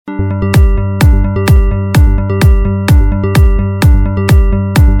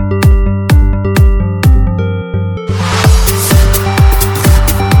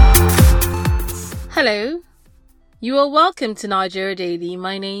Well, welcome to Nigeria Daily.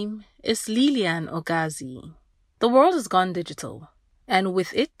 My name is Lilian Ogazi. The world has gone digital, and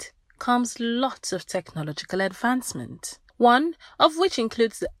with it comes lots of technological advancement, one of which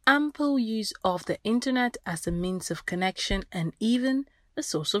includes the ample use of the internet as a means of connection and even a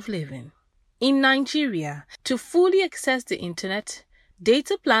source of living. In Nigeria, to fully access the internet,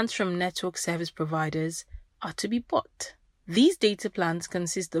 data plans from network service providers are to be bought. These data plans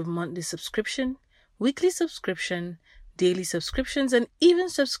consist of monthly subscription, weekly subscription, daily subscriptions, and even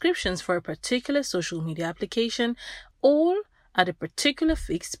subscriptions for a particular social media application, all at a particular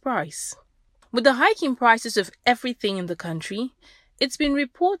fixed price. With the hike in prices of everything in the country, it's been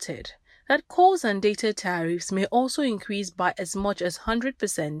reported that calls and data tariffs may also increase by as much as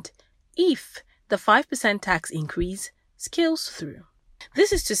 100% if the 5% tax increase scales through.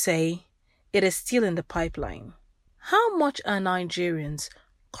 This is to say, it is still in the pipeline. How much are Nigerians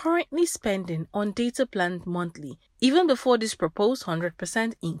currently spending on data plans monthly, even before this proposed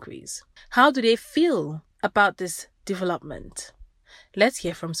 100% increase? How do they feel about this development? Let's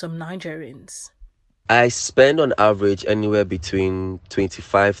hear from some Nigerians. I spend on average anywhere between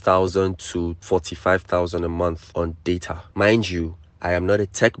 25,000 to 45,000 a month on data. Mind you, I am not a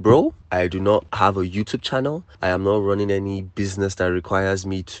tech bro. I do not have a YouTube channel. I am not running any business that requires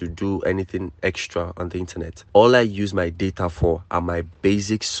me to do anything extra on the internet. All I use my data for are my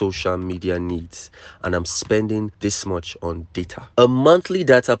basic social media needs, and I'm spending this much on data. A monthly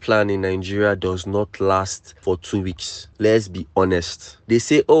data plan in Nigeria does not last for 2 weeks. Let's be honest. They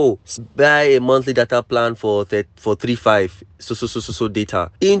say, oh, buy a monthly data plan for 35 so data.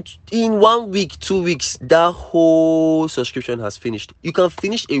 In 1 week, 2 weeks, that whole subscription has finished. You can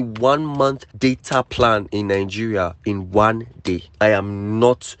finish a 1-month data plan in Nigeria in 1 day. I am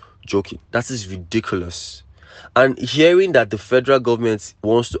not joking. That is ridiculous. And hearing that the federal government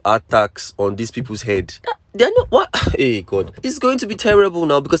wants to add tax on these people's head, they're not what? Hey God, it's going to be terrible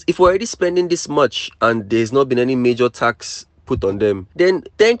now, because if we're already spending this much and there's not been any major tax put on them, then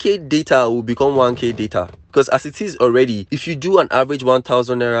 10k data will become 1k data. Because as it is already, if you do an average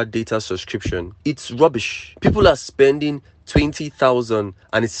 1,000 naira data subscription, it's rubbish. People are spending 20,000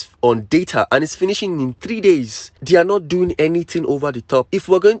 and it's on data and it's finishing in 3 days. They are not doing anything over the top. If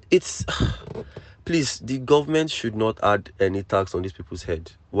we're going, it's please, the government should not add any tax on these people's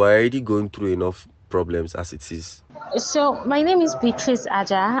head. We're already going through enough problems as it is. So my name is Beatrice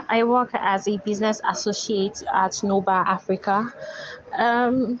Aja. I work as a business associate at Nova Africa.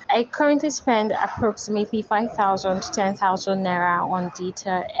 I currently spend approximately 5,000 to 10,000 naira on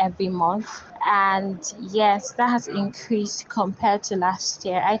data every month. And yes, that has increased compared to last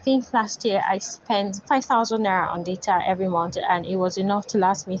year. I think last year I spent 5,000 naira on data every month, and it was enough to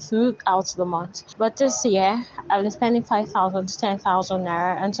last me throughout the month. But this year, I've been spending 5,000 to 10,000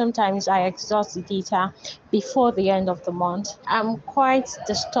 naira, and sometimes I exhaust the data before the end of the month. I'm quite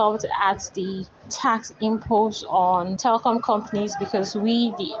disturbed at the tax imposed on telecom companies, because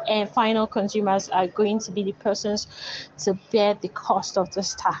we, the final consumers, are going to be the persons to bear the cost of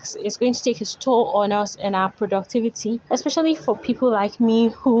this tax. It's going to take a toll on us and our productivity, especially for people like me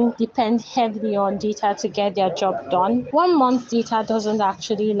who depend heavily on data to get their job done. 1 month data doesn't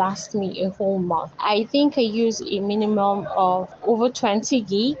actually last me a whole month. I think I use a minimum of over 20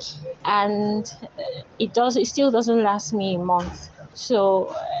 gig, and it still doesn't last me a month.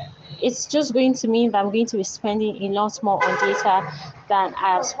 So it's just going to mean that I'm going to be spending a lot more on data than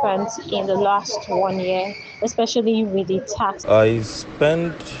I have spent in the last 1 year, especially with the tax. I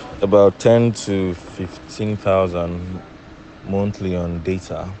spend about 10 to 15,000 monthly on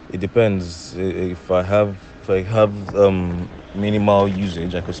data. It depends. If I have minimal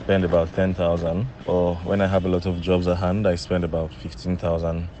usage, I could spend about 10,000. Or when I have a lot of jobs at hand, I spend about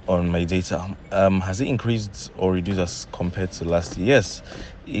 15,000 on my data. Has it increased or reduced as compared to last year? Yes,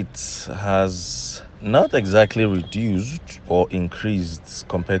 it has not exactly reduced or increased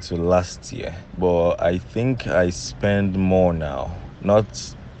compared to last year, but I think I spend more now.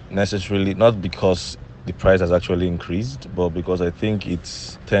 Not necessarily, not because the price has actually increased, but because I think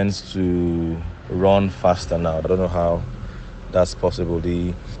it tends to run faster now. I don't know how that's possible.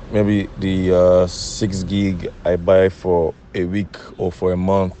 Maybe the 6 gig I buy for a week or for a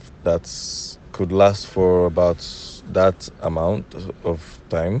month, that could last for about that amount of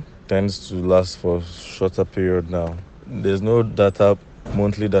time, tends to last for shorter period now. There's no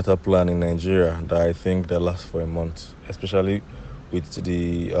monthly data plan in Nigeria that I think that lasts for a month, especially with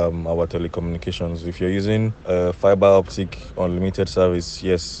the our telecommunications. If you're using fiber optic unlimited service,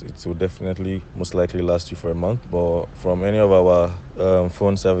 yes, it will definitely most likely last you for a month. But from any of our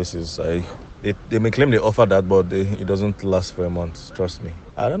phone services, they may claim they offer that, but it doesn't last for a month. Trust me.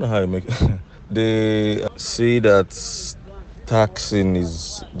 I don't know how you make They see that taxing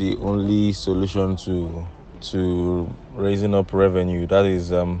is the only solution to raising up revenue. That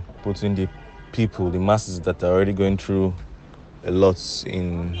is putting the people, the masses that are already going through a lot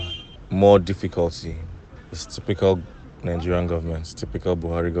in more difficulty. It's typical Nigerian governments, typical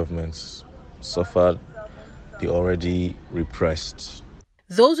Buhari governments suffered the already repressed.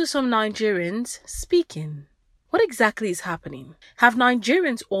 Those are some Nigerians speaking. What exactly is happening? Have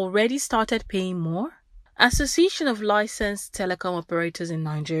Nigerians already started paying more? Association of Licensed Telecom Operators in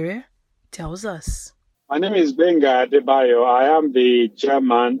Nigeria tells us. My name is Benga Adebayo. I am the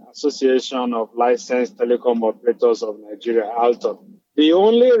chairman, Association of Licensed Telecom Operators of Nigeria, ALTOP. The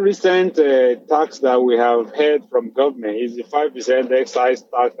only recent tax that we have heard from government is the 5% excise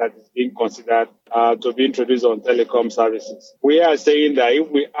tax that is being considered to be introduced on telecom services. We are saying that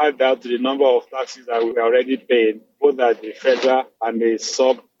if we add that to the number of taxes that we are already paying, both at the federal and the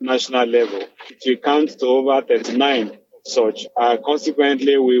sub-national level, it will count to over 39 such.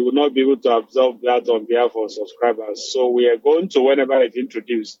 Consequently, we will not be able to absorb that on behalf of subscribers. So we are going to, whenever it's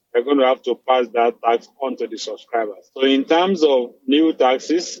introduced, we're going to have to pass that tax on to the subscribers. So in terms of new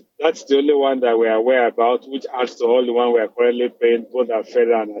taxes, that's the only one that we are aware about, which adds to all the one we are currently paying both at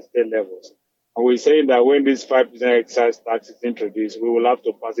federal and at state levels. And we're saying that when this 5% excise tax is introduced, we will have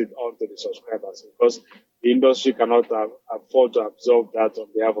to pass it on to the subscribers because the industry cannot afford to absorb that on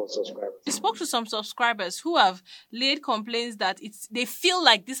behalf of subscribers. We spoke to some subscribers who have laid complaints that they feel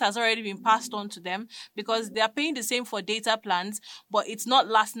like this has already been passed on to them because they are paying the same for data plans, but it's not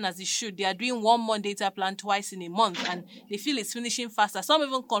lasting as it should. They are doing 1 month data plan twice in a month and they feel it's finishing faster. Some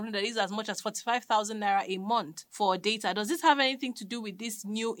even complain that it's as much as 45,000 naira a month for data. Does this have anything to do with this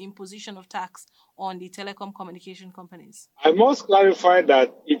new imposition of tax on the telecom communication companies? I must clarify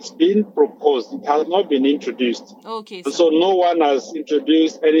that it's been proposed. It has not been introduced. Okay. So no one has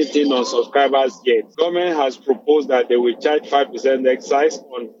introduced anything on subscribers yet. Government has proposed that they will charge 5% excise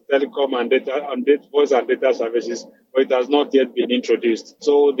on telecom and data, on voice and data services, but it has not yet been introduced.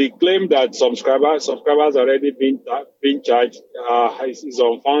 So the claim that subscribers already being charged is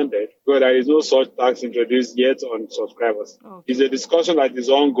unfounded, because there is no such tax introduced yet on subscribers. Okay. It's a discussion that is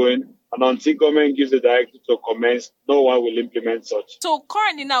ongoing. And until government gives the directive to commence, no one will implement such. So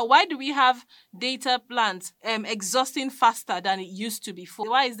currently now, why do we have data plans exhausting faster than it used to before?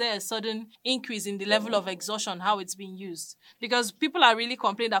 Why is there a sudden increase in the level of exhaustion, how it's being used? Because people are really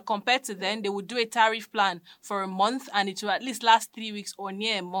complaining that compared to then, they would do a tariff plan for a month and it will at least last 3 weeks or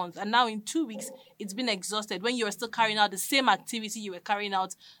near a month. And now in 2 weeks, it's been exhausted when you're still carrying out the same activity you were carrying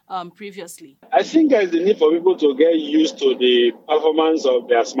out previously. I think there's the need for people to get used to the performance of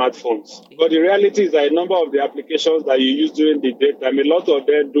their smartphones. But the reality is that a number of the applications that you use during the daytime, a lot of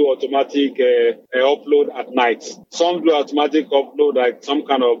them do automatic upload at night. Some do automatic upload, like some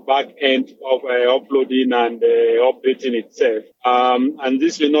kind of back end of uploading and updating itself. And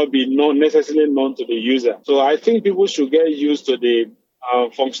this will not be necessarily known to the user. So I think people should get used to the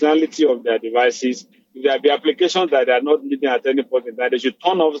functionality of their devices. If there be applications that they are not needing at any point in time, they should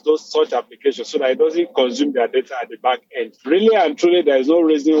turn off such applications so that it doesn't consume their data at the back end. Really and truly, there is no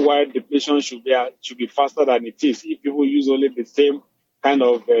reason why depletion should be faster than it is if people use only the same kind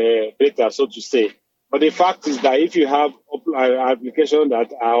of data, so to say. But the fact is that if you have applications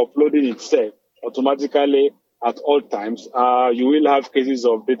that are uploading itself automatically at all times, you will have cases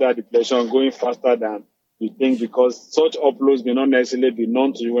of data depletion going faster than you think, because such uploads may not necessarily be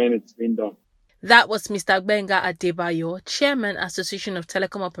known to you when it's being done. That was Mr. Benga Adebayo, Chairman, Association of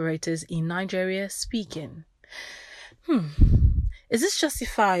Telecom Operators in Nigeria, speaking. Is this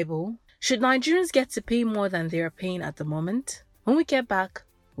justifiable? Should Nigerians get to pay more than they are paying at the moment? When we get back,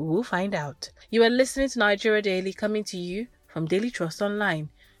 we'll find out. You are listening to Nigeria Daily, coming to you from Daily Trust Online.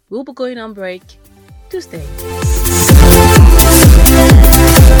 We'll be going on break. Do stay.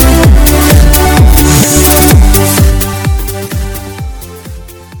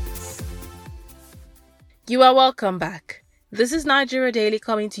 You are welcome back. This is Nigeria Daily,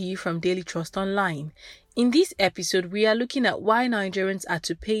 coming to you from Daily Trust Online. In this episode, we are looking at why Nigerians are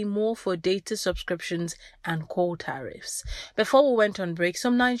to pay more for data subscriptions and call tariffs. Before we went on break,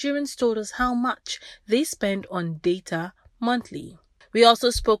 some Nigerians told us how much they spend on data monthly. We also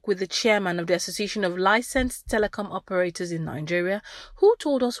spoke with the chairman of the Association of Licensed Telecom Operators in Nigeria, who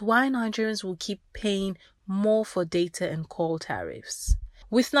told us why Nigerians will keep paying more for data and call tariffs.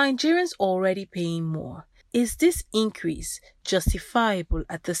 With Nigerians already paying more, is this increase justifiable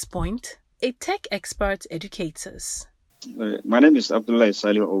at this point? A tech expert educates us. My name is Abdullah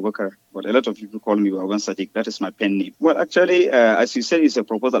Salih Obakar, but a lot of people call me Wawan Sadiq. That is my pen name. Well, actually, as you said, it's a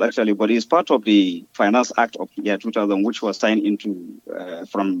proposal actually, but it's part of the Finance Act of the year 2000, which was signed into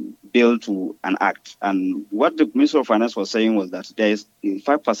from bill to an act. And what the Minister of Finance was saying was that there is a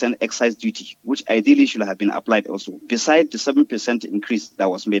 5% excise duty, which ideally should have been applied also, beside the 7% increase that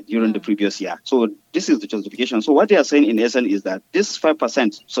was made during the previous year. So this is the justification. So what they are saying in essence is that this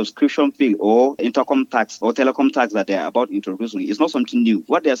 5% subscription fee or intercom tax or telecom tax that they are about introducing is not something new.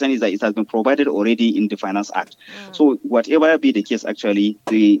 What they are saying is that it has been provided already in the Finance Act. So whatever be the case, actually,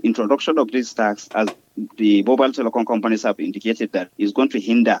 the introduction of this tax, as the mobile telecom companies have indicated, that is going to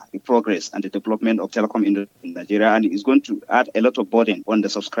hinder the progress and the development of telecom industry in Nigeria, and is going to add a lot of burden on the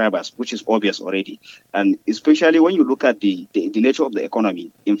subscribers, which is obvious already. And especially when you look at the nature of the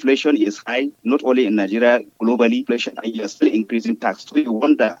economy, inflation is high, not only in Nigeria, globally, inflation, and you are still increasing tax. So you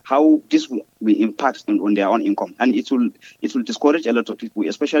wonder how this will impact on their own income, and it will discourage a lot of people,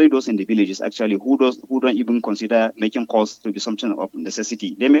 especially those in the villages, actually, who don't even consider making calls to be something of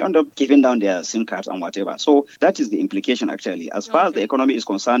necessity. They may end up giving down their SIM cards and whatever. So that is the implication, actually. As far as the economy is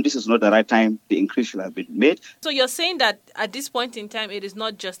concerned, this is not the right time. The increase should have been made. So you're saying that at this point in time, it is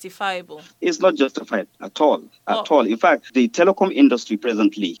not justifiable? It's not justified at all. At all. In fact, the telecom industry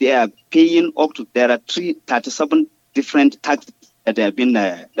presently, they are paying there are 37 different taxes that have been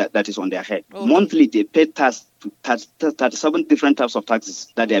that is on their head. Monthly, they pay tax to 37 different types of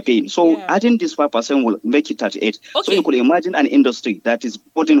taxes that they are paying. So adding this 5% will make it 38. So you could imagine an industry that is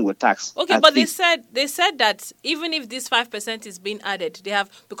burdened with tax. Okay, but they said that even if this 5% is being added, they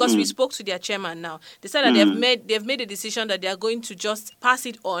have, because we spoke to their chairman now, they said that they've made a decision that they are going to just pass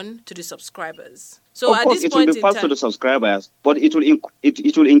it on to the subscribers. So of course, it will be passed to the subscribers, but it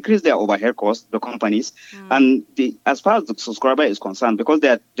will increase their overhead costs, the companies, and as far as the subscriber is concerned, because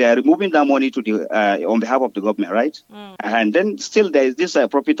they are removing that money to the on behalf of the government, right? And then still there is this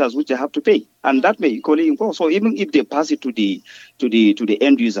profit tax which they have to pay, and that may equally improve. So even if they pass it to the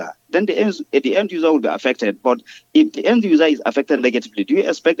end user, then the end user will be affected. But if the end user is affected negatively, do you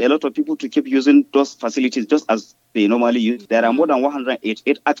expect a lot of people to keep using those facilities just as they normally use? There are more than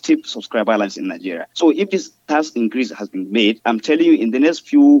 188 active subscriber lines in Nigeria. So if this tax increase has been made, I'm telling you, in the next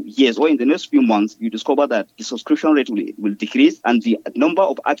few years or in the next few months, you discover that the subscription rate will decrease and the number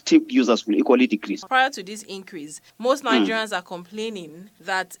of active users will equally decrease. Prior to this increase, most Nigerians are complaining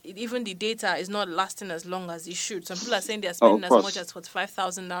that even the data is not lasting as long as it should. Some people are saying they're spending as much as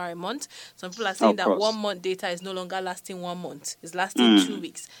 45,000 naira a month. Some people are saying that 1 month data is no longer lasting 1 month. It's lasting 2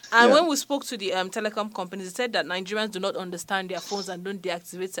 weeks. And when we spoke to the telecom companies, they said that Nigerians do not understand their phones and don't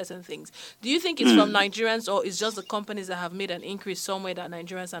deactivate certain things. Do you think it's from Nigerians, or it's just the companies that have made an increase somewhere that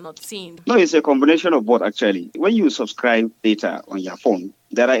Nigerians are not seeing? No, it's a combination of both, actually. When you subscribe data on your phone,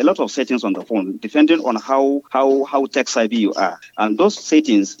 there are a lot of settings on the phone, depending on how tech-savvy you are. And those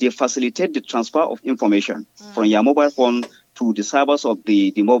settings, they facilitate the transfer of information from your mobile phone to the servers of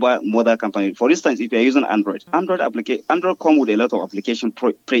the mobile mother company. For instance, if you're using Android come with a lot of application,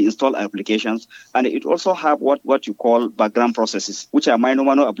 pre-installed applications, and it also have what you call background processes, which are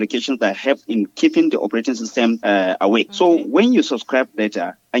minor applications that help in keeping the operating system awake. So when you subscribe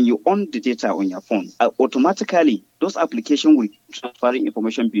data and you own the data on your phone, automatically those applications will transfer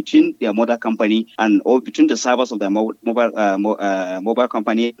information between their mother company or between the servers of their mobile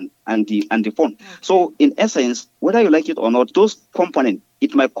company and the phone. So in essence, whether you like it or not, those components,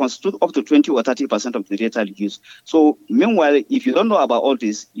 it might constitute up to 20 or 30% of the data you use. So meanwhile, if you don't know about all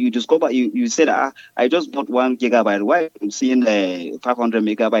this, you discover, you said, I just bought 1 gigabyte. Why I'm seeing 500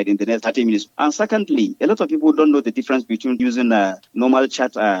 megabyte in the next 30 minutes? And secondly, a lot of people don't know the difference between using normal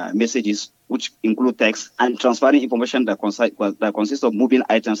chat messages, which include text, and transferring information that consists of moving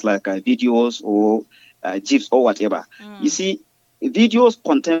items like videos or GIFs or whatever. You see, videos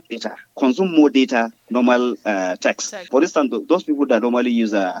contain data, consume more data, normal text. For instance, those people that normally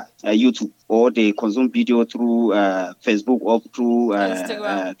use YouTube, or they consume video through Facebook or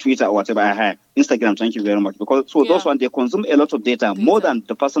through Twitter or whatever. Instagram, thank you very much. Those ones, they consume a lot of data, more than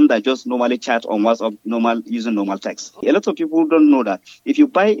the person that just normally chat on WhatsApp using normal text. A lot of people don't know that if you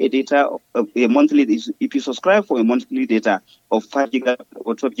buy if you subscribe for a monthly data of 5 gigabyte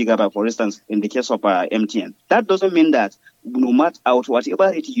or 12 gigabyte, for instance, in the case of MTN, that doesn't mean that no matter whatever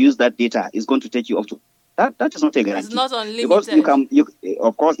rate you use that data is going to take you up to. That is not a guarantee. It's not unlimited. Because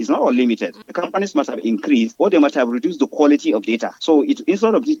of course, it's not unlimited. The companies must have increased, or they must have reduced the quality of data. So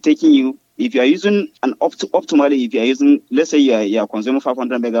instead of it taking you, if you are using optimally, if you are using, let's say you are consuming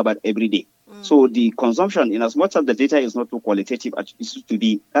 500 megabyte every day. So the consumption, in as much as the data is not too qualitative as it used to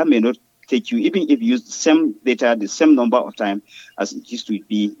be, that may not take you, even if you use the same data, the same number of time as it used to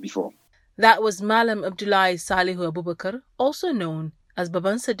be before. That was Malam Abdullahi Salihu Abubakar, also known as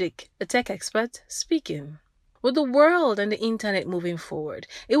Baban Sadiq, a tech expert, speaking. With the world and the internet moving forward,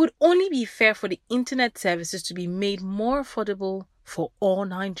 it would only be fair for the internet services to be made more affordable for all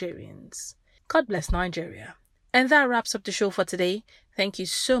Nigerians. God bless Nigeria. And that wraps up the show for today. Thank you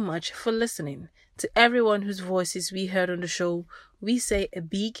so much for listening. To everyone whose voices we heard on the show, we say a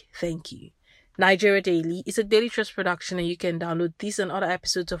big thank you. Nigeria Daily is a Daily Trust production, and you can download these and other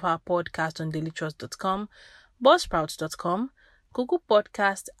episodes of our podcast on dailytrust.com, buzzsprouts.com, Google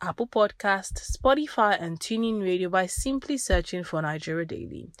Podcast, Apple Podcast, Spotify, and TuneIn Radio by simply searching for Nigeria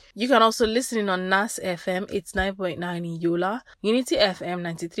Daily. You can also listen in on NAS FM 89.9 in Yola, Unity FM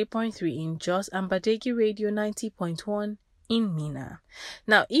 93.3 in Jos, and Badegi Radio 90.1 in Mina.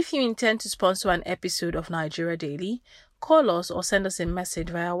 Now, if you intend to sponsor an episode of Nigeria Daily, call us or send us a message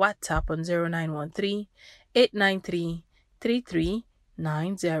via WhatsApp on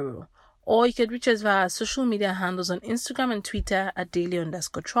 0913-893-3390. Or you can reach us via our social media handles on Instagram and Twitter at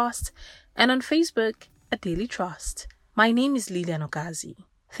daily_trust and on Facebook at Daily Trust. My name is Lilian Okazi.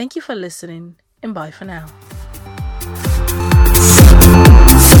 Thank you for listening and bye for now.